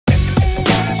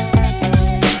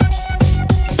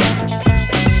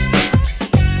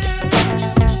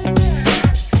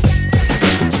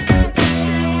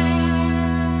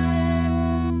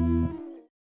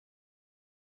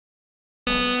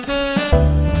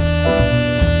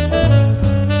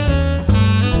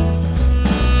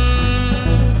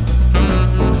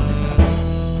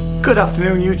Good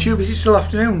afternoon, YouTube. Is it still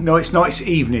afternoon? No, it's not. It's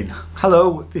evening.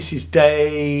 Hello, this is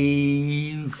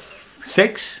day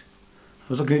 6. I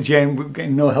was looking at Jane, we're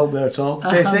getting no help there at all.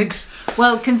 Day 6?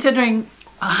 Well, considering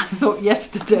I thought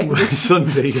yesterday was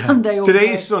Sunday. Sunday. Today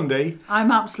is Sunday. I'm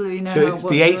absolutely no So help it's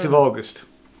the 8th of August.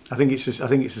 I think it's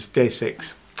just day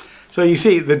 6. So you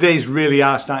see, the days really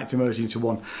are starting to merge into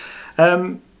one.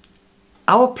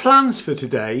 Our plans for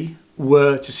today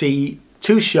were to see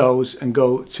 2 shows and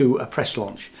go to a press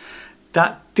launch.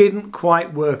 That didn't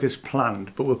quite work as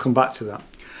planned, but we'll come back to that.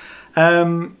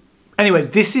 Anyway,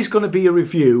 this is going to be a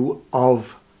review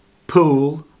of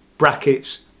Pool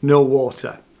brackets No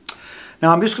Water.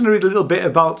 Now I'm just going to read a little bit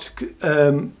about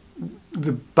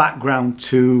the background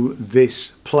to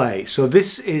this play. So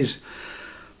this is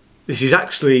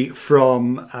actually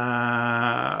from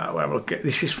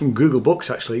this is from Google Books.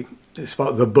 Actually, it's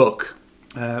about the book.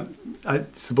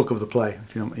 It's the book of the play,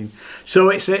 if you know what I mean. So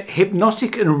it's a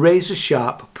hypnotic and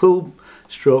razor-sharp pool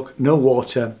stroke, no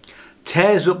water,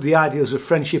 tears up the ideals of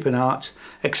friendship and art,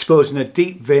 exposing a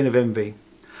deep vein of envy.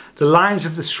 The lines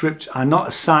of the script are not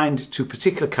assigned to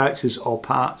particular characters or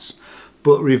parts,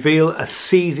 but reveal a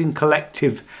seething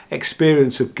collective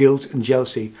experience of guilt and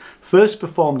jealousy, first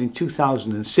performed in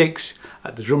 2006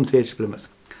 at the Drum Theatre, Plymouth.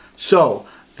 So,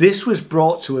 this was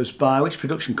brought to us by, which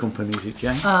production company is it,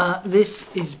 Jane? This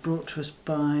is brought to us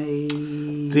by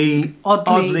the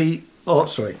Oddly... Oh,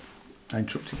 sorry. I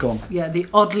interrupted, go on. Yeah, the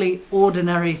Oddly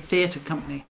Ordinary Theatre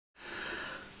Company.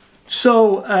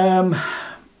 So,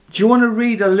 do you want to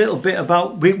read a little bit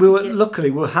about... Luckily,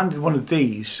 we were handed one of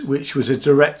these, which was a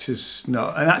director's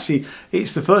note. And actually,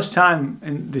 it's the first time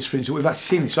in this Fringe that we've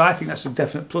actually seen it. So I think that's a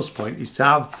definite plus point, is to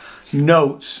have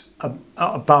notes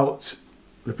about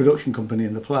the production company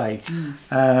in the play.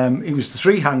 It was the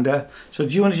 3-hander. So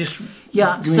do you want to just...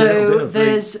 Yeah, so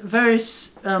there's various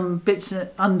bits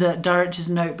under director's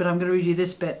note, but I'm going to read you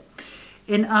this bit.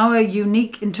 In our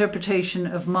unique interpretation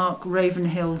of Mark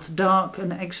Ravenhill's dark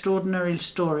and extraordinary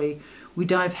story, we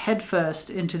dive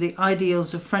headfirst into the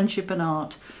ideals of friendship and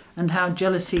art and how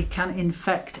jealousy can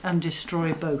infect and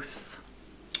destroy both.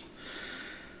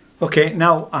 Okay,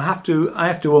 now I have to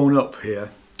own up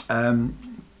here.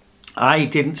 I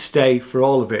didn't stay for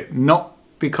all of it, not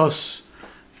because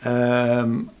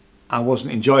I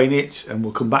wasn't enjoying it, and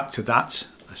we'll come back to that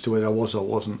as to whether I was or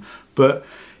wasn't, but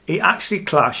it actually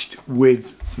clashed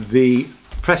with the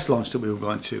press launch that we were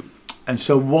going to. And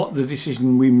so what the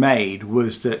decision we made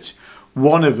was that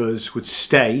one of us would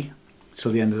stay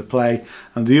till the end of the play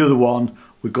and the other one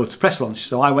would go to press launch.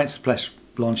 So I went to the press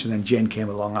launch and then Jane came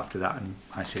along after that and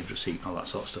I saved receipt and all that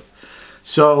sort of stuff.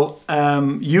 So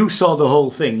you saw the whole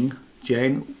thing,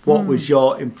 Jane. What was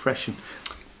your impression?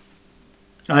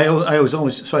 I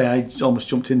almost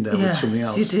jumped in there with something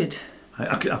else. You did.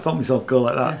 I felt myself go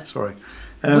like that. Yeah. Sorry.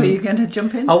 Were you going to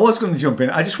jump in? I was going to jump in.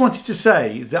 I just wanted to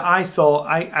say that I thought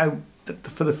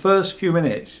for the first few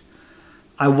minutes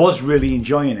I was really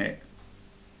enjoying it.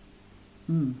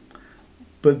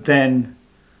 But then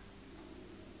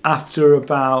after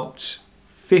about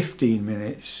 15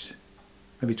 minutes,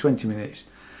 maybe 20 minutes,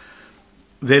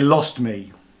 they lost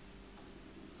me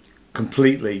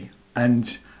completely,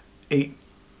 and it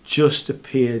just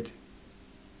appeared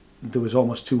there was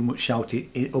almost too much shouting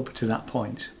up to that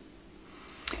point.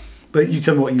 But you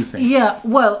tell me what you think. Yeah,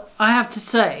 well, I have to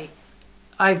say,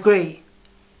 I agree.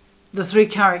 The 3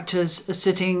 characters are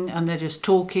sitting and they're just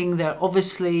talking. They're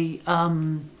obviously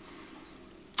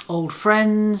old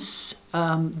friends.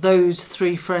 Those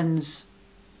 3 friends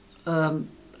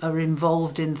are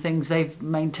involved in things. They've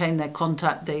maintained their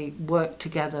contact. They work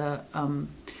together.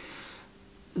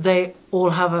 They all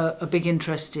have a big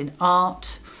interest in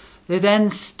art. They then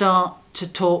start to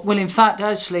talk. Well, in fact,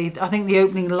 actually, I think the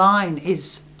opening line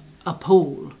is a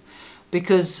pool,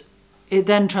 because it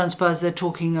then transpires they're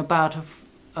talking about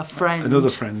a friend.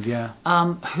 Another friend, yeah.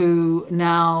 Who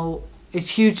now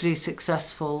is hugely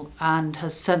successful and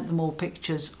has sent them all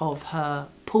pictures of her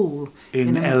pool.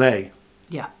 In LA.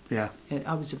 Yeah. Yeah.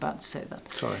 I was about to say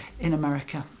that. Sorry. In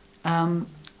America.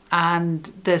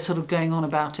 And they're sort of going on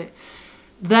about it.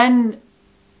 Then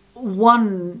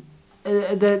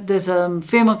there's a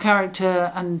female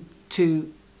character and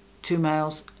two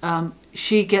males.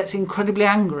 She gets incredibly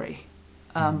angry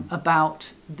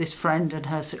about this friend and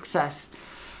her success.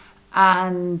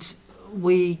 And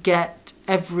we get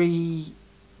every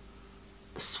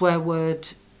swear word,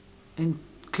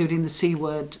 including the C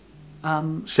word,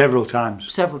 several times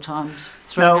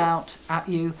thrown out at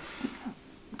you,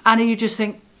 and you just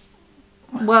think,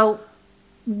 well,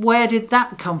 where did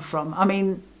that come from? I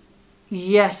mean,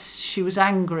 yes, she was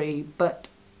angry, but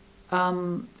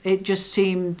it just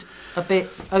seemed a bit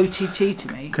OTT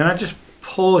to me. Can I just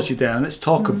pause you there and let's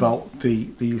talk about the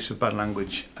use of bad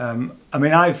language? I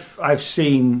mean, I've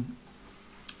seen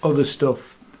other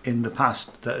stuff in the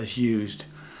past that has used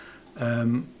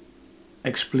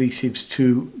expletives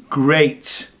to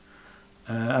great.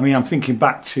 I mean, I'm thinking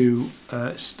back to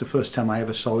the first time I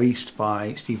ever saw East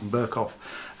by Stephen Burkoff,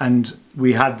 and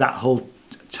we had that whole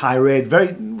tirade.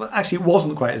 Actually, it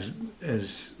wasn't quite as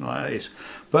like it is,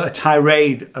 but a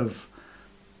tirade of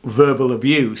verbal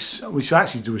abuse, which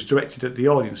actually was directed at the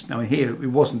audience. Now here, it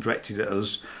wasn't directed at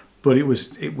us, but it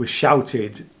was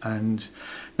shouted. And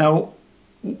now,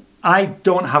 I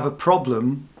don't have a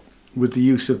problem with the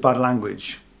use of bad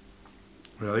language.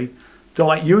 Really, don't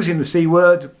like using the C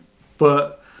word,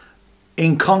 but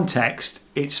in context,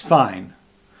 it's fine.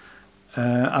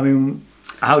 I mean,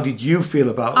 how did you feel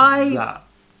about that?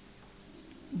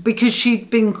 Because she'd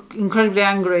been incredibly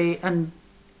angry and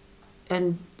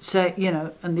say, you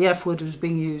know, and the F word was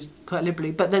being used quite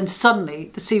liberally, but then suddenly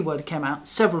the C word came out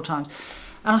several times,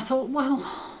 and I thought, well,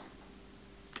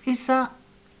 is that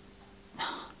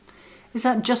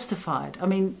justified? I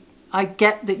mean, I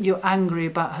get that you're angry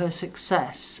about her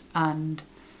success and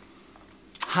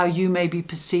how you maybe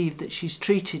perceive that she's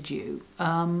treated you,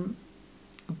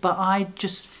 but I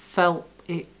just felt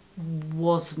it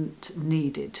wasn't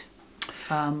needed.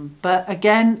 But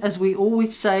again, as we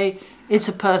always say, it's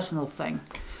a personal thing.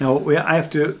 Now, I have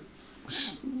to.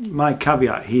 My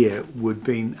caveat here would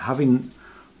be, having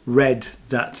read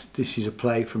that this is a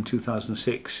play from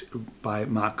 2006 by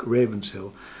Mark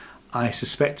Ravenhill, I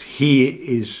suspect he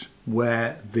is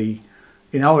where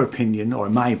in our opinion, or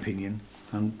in my opinion,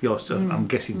 and yours, I'm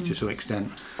guessing to some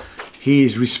extent, he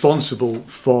is responsible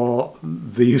for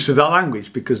the use of that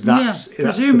language, because that's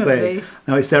the play.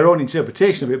 Now, it's their own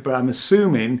interpretation of it, but I'm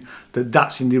assuming that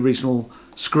that's in the original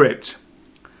script.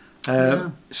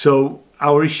 So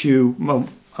our issue, well,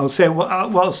 I'll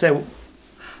say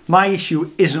my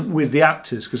issue isn't with the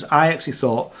actors, because I actually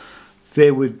thought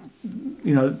they would,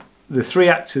 you know, the three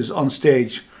actors on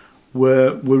stage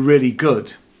were really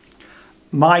good.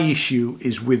 My issue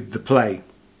is with the play,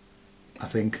 I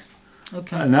think.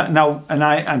 Okay. And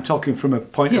I'm talking from a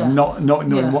point of not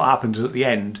knowing what happens at the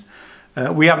end.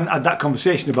 We haven't had that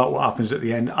conversation about what happens at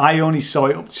the end. I only saw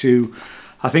it up to,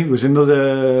 I think it was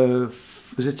another,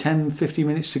 was it 10, 15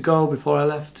 minutes to go before I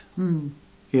left?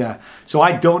 Yeah. So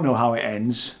I don't know how it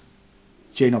ends.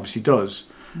 Jane obviously does.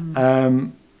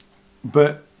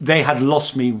 But they had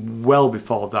lost me well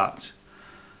before that.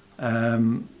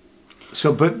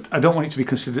 But I don't want it to be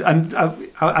considered, and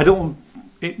I don't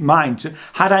mind.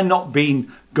 Had I not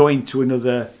been going to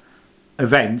another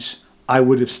event, I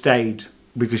would have stayed,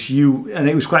 because and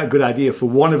it was quite a good idea for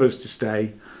one of us to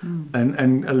stay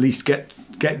and at least get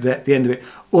the end of it.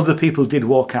 Other people did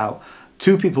walk out.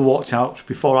 2 people walked out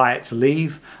before I had to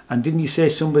leave, and didn't you say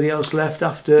somebody else left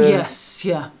after? Yes,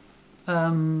 yeah.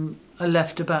 I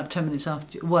left about 10 minutes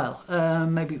after you. Well,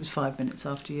 maybe it was 5 minutes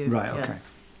after you. Right, okay.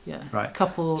 Yeah, right.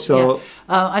 Couple. So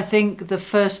I think the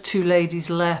first 2 ladies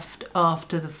left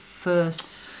after the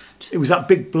first. It was that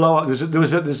big blowout.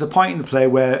 There's a point in the play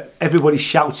where everybody's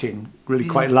shouting really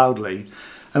quite loudly,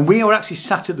 and we were actually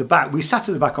sat at the back. We sat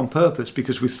at the back on purpose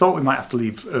because we thought we might have to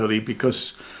leave early,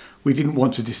 because we didn't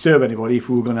want to disturb anybody if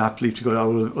we were going to have to leave to go to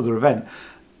our other event.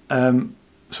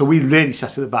 So we really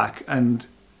sat at the back, and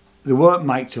they weren't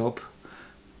mic'd up,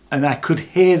 and I could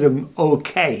hear them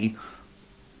okay.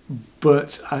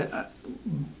 But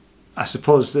I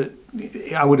suppose that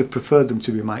I would have preferred them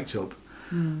to be mic'd up.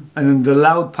 And in the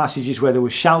loud passages where they were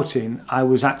shouting, I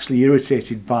was actually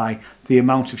irritated by the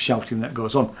amount of shouting that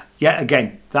goes on. Yet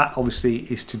again, that obviously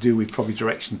is to do with probably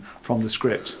direction from the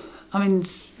script. I mean,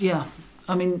 yeah.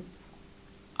 I mean,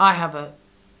 I have a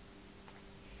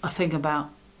thing about,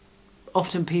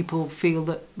 often people feel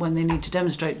that when they need to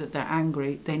demonstrate that they're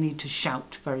angry, they need to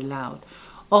shout very loud.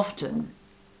 Often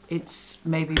it's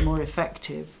maybe more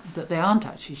effective that they aren't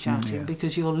actually shouting,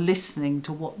 because you're listening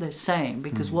to what they're saying,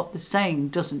 because what they're saying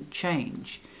doesn't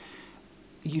change.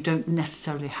 You don't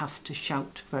necessarily have to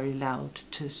shout very loud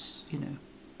to, you know.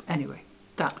 Anyway,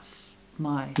 that's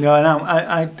my... No,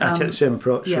 I take the same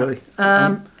approach, really.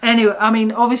 Anyway, I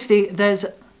mean, obviously there's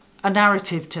a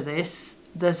narrative to this.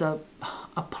 There's a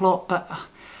plot, but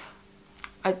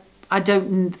I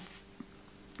don't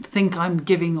think I'm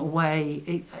giving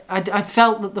away. I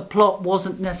felt that the plot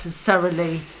wasn't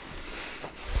necessarily.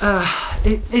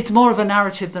 It's more of a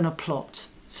narrative than a plot.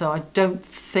 So I don't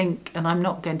think, and I'm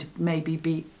not going to maybe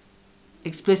be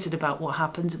explicit about what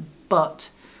happens,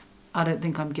 but I don't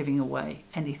think I'm giving away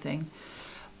anything.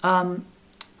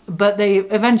 But they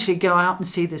eventually go out and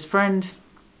see this friend,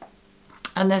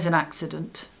 and there's an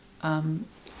accident,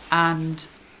 and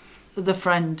the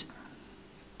friend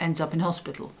ends up in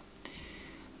hospital.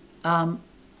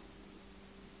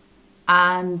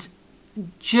 And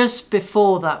just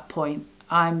before that point,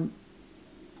 I'm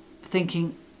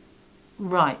thinking,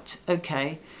 right,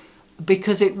 okay,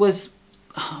 because it was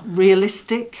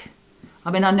realistic.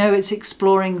 I mean, I know it's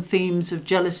exploring themes of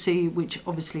jealousy, which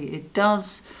obviously it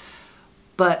does,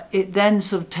 but it then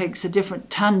sort of takes a different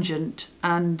tangent.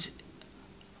 And,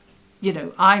 you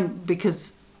know,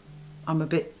 because I'm a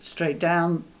bit straight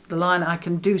down the line, I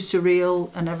can do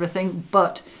surreal and everything,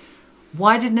 but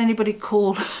why didn't anybody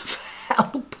call for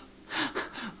help?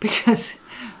 Because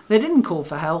they didn't call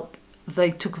for help.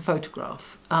 They took a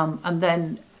photograph, and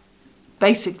then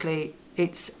basically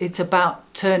it's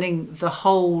about turning the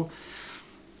whole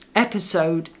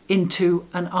episode into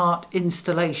an art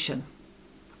installation,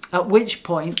 at which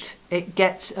point it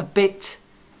gets a bit...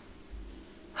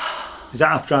 Is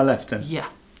that after I left then? Yeah.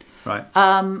 Right.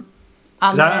 I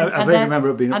vaguely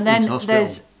remember it being and into then hospital.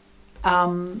 There's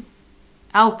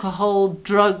alcohol,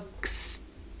 drugs,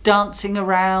 dancing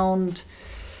around,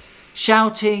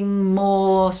 shouting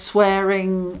more,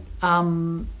 swearing,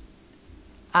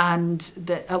 and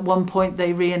at one point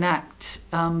they reenact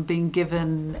being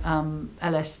given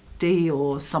LSD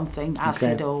or something,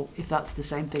 acid, Okay. or if that's the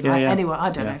same thing. Yeah. Anyway, I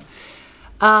don't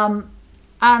know.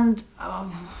 And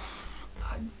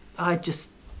I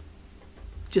just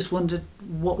wondered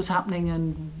what was happening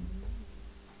and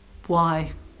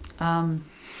why. And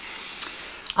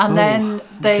then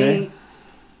they... Okay.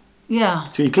 Yeah.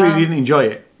 So you clearly didn't enjoy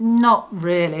it? Not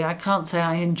really. I can't say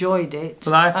I enjoyed it.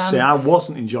 Well, I have to say I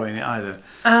wasn't enjoying it either.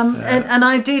 And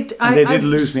I did... And they did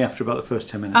lose me after about the first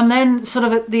 10 minutes. And then sort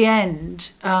of at the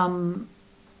end,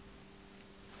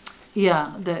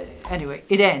 anyway,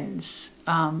 it ends.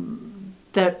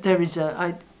 There is a...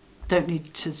 I don't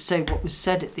need to say what was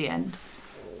said at the end,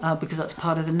 because that's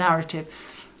part of the narrative.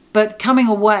 But coming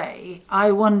away,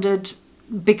 I wondered,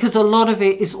 because a lot of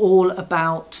it is all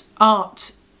about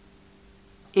art,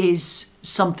 is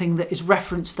something that is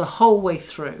referenced the whole way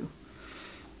through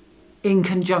in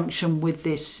conjunction with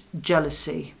this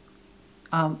jealousy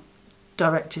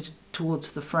directed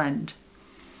towards the friend.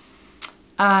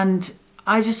 And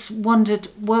I just wondered,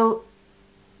 well,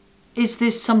 is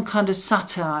this some kind of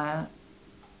satire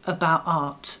about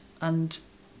art? And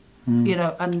you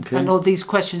know, and all these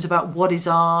questions about what is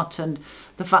art and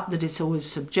the fact that it's always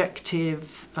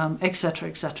subjective, etc.,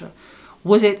 etc.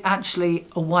 Was it actually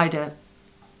a wider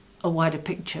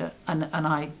picture, and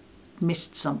I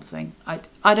missed something?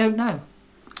 I don't know.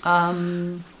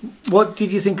 What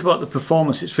did you think about the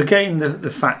performances? Forgetting the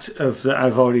fact of that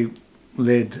I've already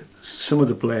laid some of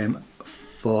the blame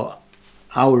for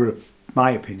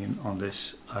my opinion on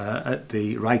this at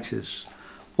the writers.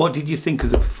 What did you think of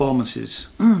the performances?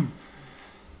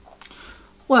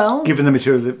 Well, given the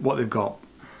material what they've got,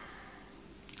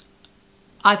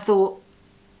 I thought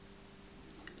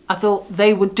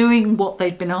they were doing what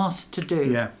they'd been asked to do.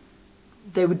 Yeah.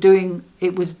 They were doing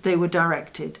it. They were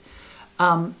directed.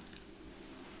 I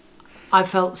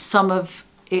felt some of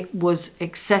it was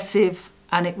excessive,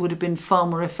 and it would have been far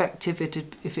more effective if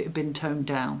it had been toned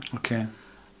down. Okay.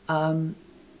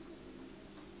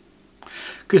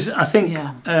 Because I think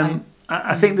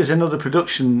I think there's another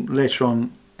production later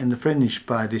on in the Fringe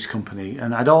by this company,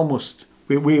 and I'd almost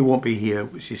we won't be here,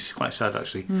 which is quite sad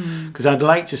actually, because I'd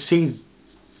like to see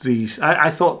these. I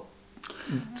thought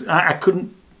I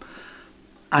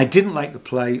didn't like the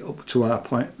play up to our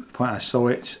point I saw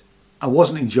it. I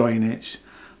wasn't enjoying it,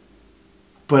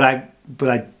 but I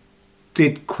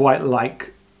did quite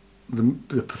like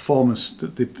the performance,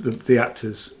 the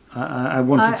actors. I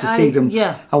wanted to see them.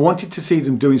 Yeah. I wanted to see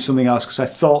them doing something else, because I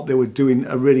thought they were doing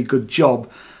a really good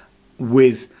job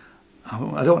with.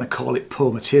 I don't want to call it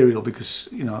poor material, because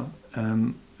you know,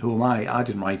 who am I? I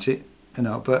didn't write it, you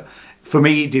know. But for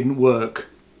me, it didn't work,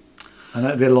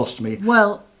 and they lost me.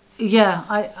 Well, yeah,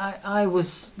 I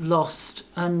was lost,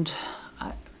 and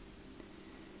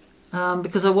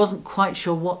because I wasn't quite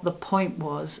sure what the point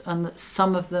was, and that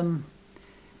some of the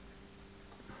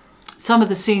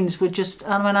scenes were just,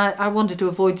 I mean, I wanted to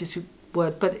avoid this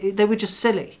word, but they were just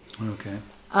silly. Okay.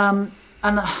 And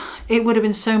it would have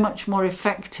been so much more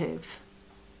effective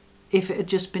if it had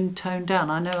just been toned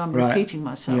down. I know I'm repeating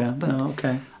myself, yeah, but no,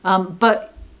 okay.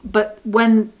 But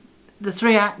when the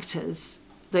three actors,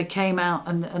 they came out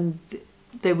and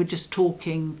they were just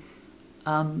talking,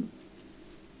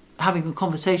 having a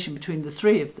conversation between the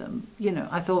three of them, you know,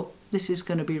 I thought this is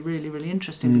going to be really, really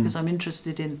interesting, because I'm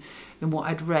interested in what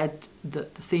I'd read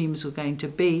that the themes were going to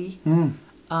be. And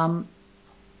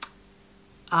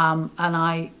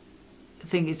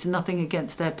think it's nothing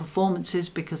against their performances,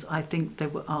 because I think they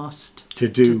were asked to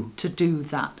do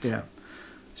that. Yeah.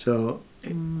 So I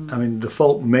mean, the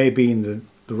fault may be in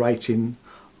the writing,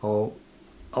 or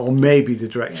maybe the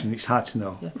direction. It's hard to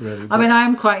know, really. I mean, I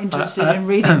am quite interested in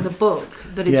reading the book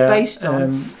that it's based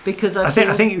on, because I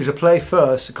think it was a play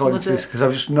first, according to this, because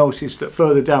I've just noticed that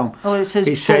further down it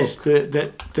says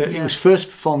that it was first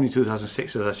performed in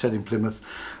 2006, as I said, in Plymouth,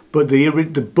 but the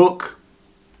book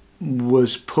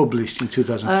was published in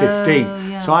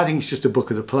 2015. So I think it's just a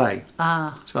book of the play.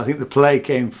 So I think the play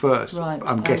came first. Right.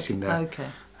 I'm guessing there. Okay.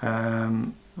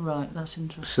 Right, that's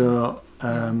interesting. So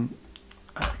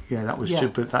yeah, that was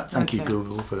just, but that, thank you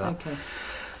Google for that. Okay.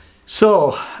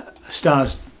 So,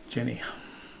 stars, Jenny.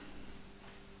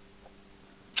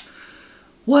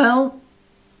 Well,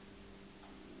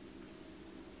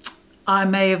 I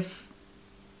may have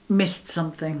missed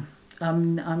something.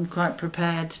 I'm quite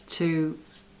prepared to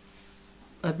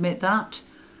admit that.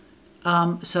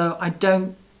 So I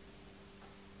don't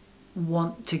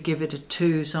want to give it a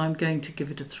 2, so I'm going to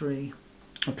give it a 3.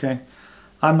 Okay.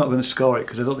 I'm not going to score it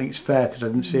because I don't think it's fair, because I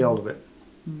didn't see all of it.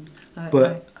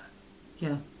 But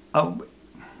yeah. To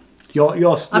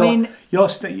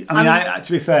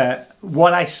be fair,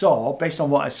 what I saw, based on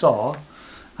what I saw,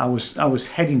 I was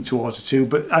heading towards a 2,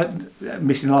 but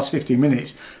missing the last 15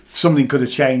 minutes, something could have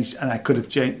changed, and I could have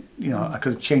changed. I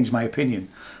could have changed my opinion.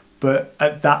 But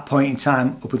at that point in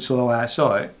time, up until the way I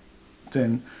saw it,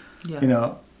 then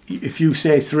if you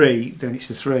say 3, then it's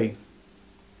a 3.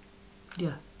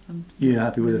 Yeah. You're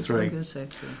happy with a 3? I'm going to say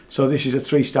 3. So this is a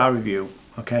 3-star review,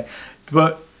 okay?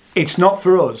 But it's not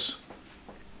for us,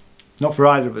 not for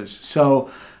either of us. So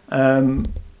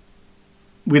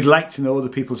we'd like to know other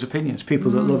people's opinions,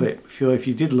 people that love it. If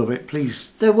you did love it,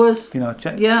 please. There was, give us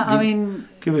a comment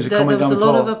there was down a lot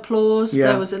below. of applause. Yeah.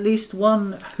 There was at least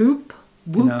one whoop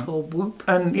or whoop.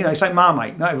 And it's like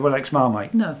Marmite. Not everybody likes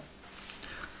Marmite. No.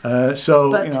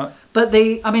 But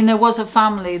there was a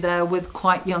family there with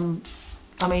quite young.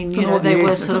 I mean, they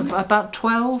were sort of about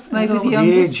 12, maybe the youngest.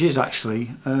 The age is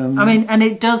actually. And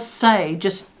it does say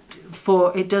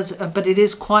but it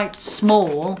is quite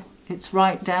small. It's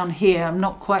right down here. I'm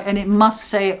not quite, and it must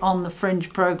say it on the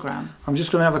Fringe programme. I'm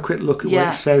just going to have a quick look at what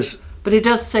it says. But it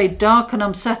does say dark and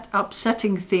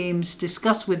upsetting themes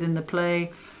discussed within the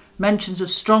play, mentions of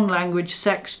strong language,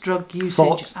 sex, drug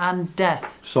usage, and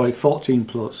death. Sorry, 14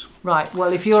 plus. Right.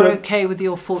 Well, if you're okay with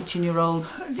your 14-year-old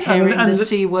hearing the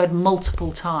C word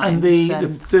multiple times,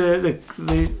 and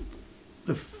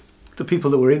the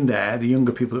people that were in there, the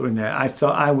younger people that were in there,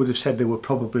 I would have said they were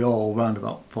probably all around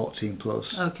about 14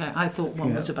 plus. Okay, I thought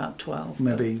one was about 12.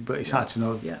 Maybe, but it's hard to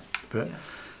know. Yeah. But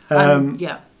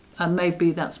and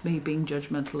maybe that's me being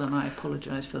judgmental, and I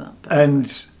apologise for that.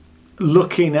 And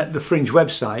looking at the Fringe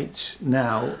website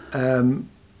now,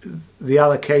 the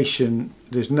allocation,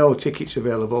 there's no tickets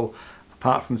available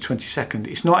apart from the 22nd.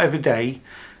 It's not every day,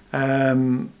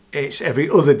 it's every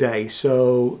other day.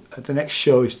 So the next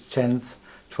show is the 10th,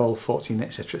 12th, 14th,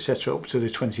 etc., up to the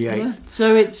 28th. Yeah.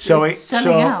 So it's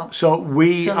selling out. So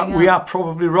we are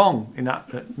probably wrong in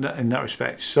that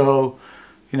respect. So,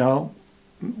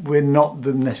 we're not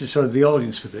necessarily the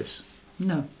audience for this.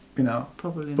 No.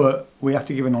 Probably not. But we have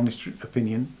to give an honest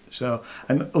opinion. So,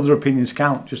 and other opinions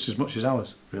count just as much as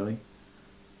ours, really.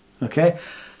 Okay.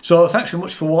 So thanks very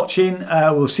much for watching.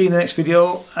 We'll see you in the next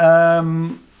video.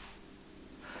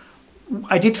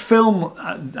 I did film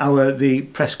the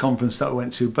press conference that I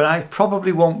went to, but I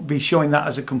probably won't be showing that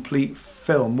as a complete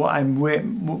film. What I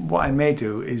may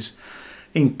do is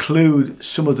include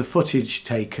some of the footage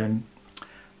taken,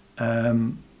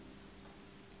 and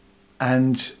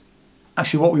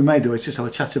actually what we may do is just have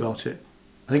a chat about it.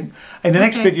 I think in the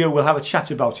next video we'll have a chat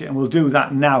about it, and we'll do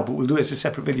that now, but we'll do it as a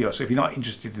separate video. So if you're not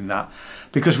interested in that,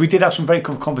 because we did have some very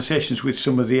good conversations with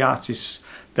some of the artists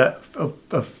that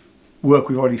of work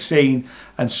we've already seen,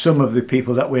 and some of the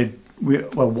people that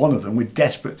one of them we're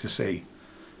desperate to see.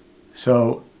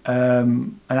 So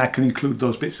and I can include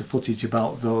those bits of footage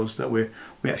about those that we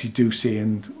actually do see,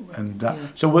 and that. Yeah.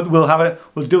 So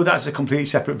we'll do that as a completely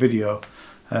separate video.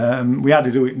 We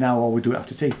either do it now or we do it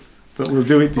after tea, but we'll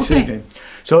do it this evening.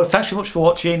 So thanks so much for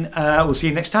watching. We'll see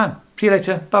you next time. See you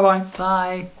later. Bye bye.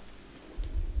 Bye.